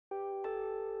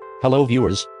Hello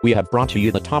viewers, we have brought to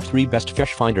you the top 3 best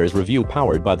fish finders review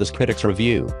powered by this Critics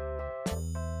Review.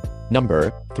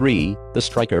 Number 3, the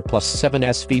Striker Plus 7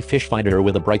 SV Fish Finder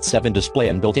with a Bright 7 display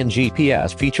and built-in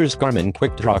GPS features Garmin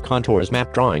Quick Draw Contours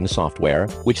map drawing software,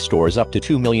 which stores up to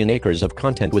 2 million acres of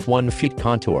content with 1 feet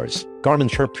contours. Garmin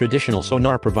Chirp Traditional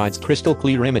Sonar provides crystal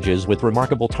clear images with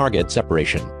remarkable target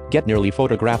separation. Get nearly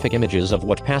photographic images of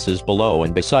what passes below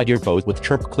and beside your boat with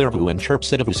Chirp Clearview and Chirp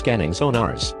Citaview scanning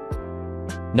sonars.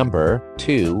 Number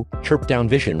 2, Chirp Down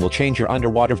Vision will change your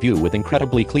underwater view with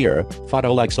incredibly clear,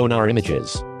 photo-like sonar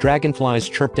images. Dragonfly's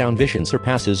Chirp Down Vision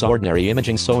surpasses ordinary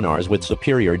imaging sonars with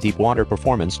superior deep water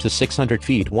performance to 600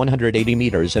 feet 180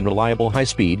 meters and reliable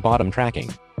high-speed bottom tracking.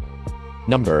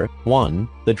 Number 1,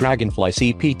 the Dragonfly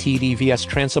CPT-DVS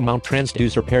Transamount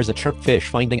Transducer pairs a chirp fish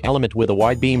finding element with a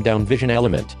wide beam down vision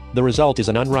element. The result is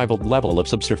an unrivaled level of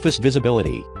subsurface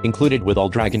visibility, included with all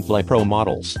Dragonfly Pro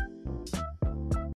models.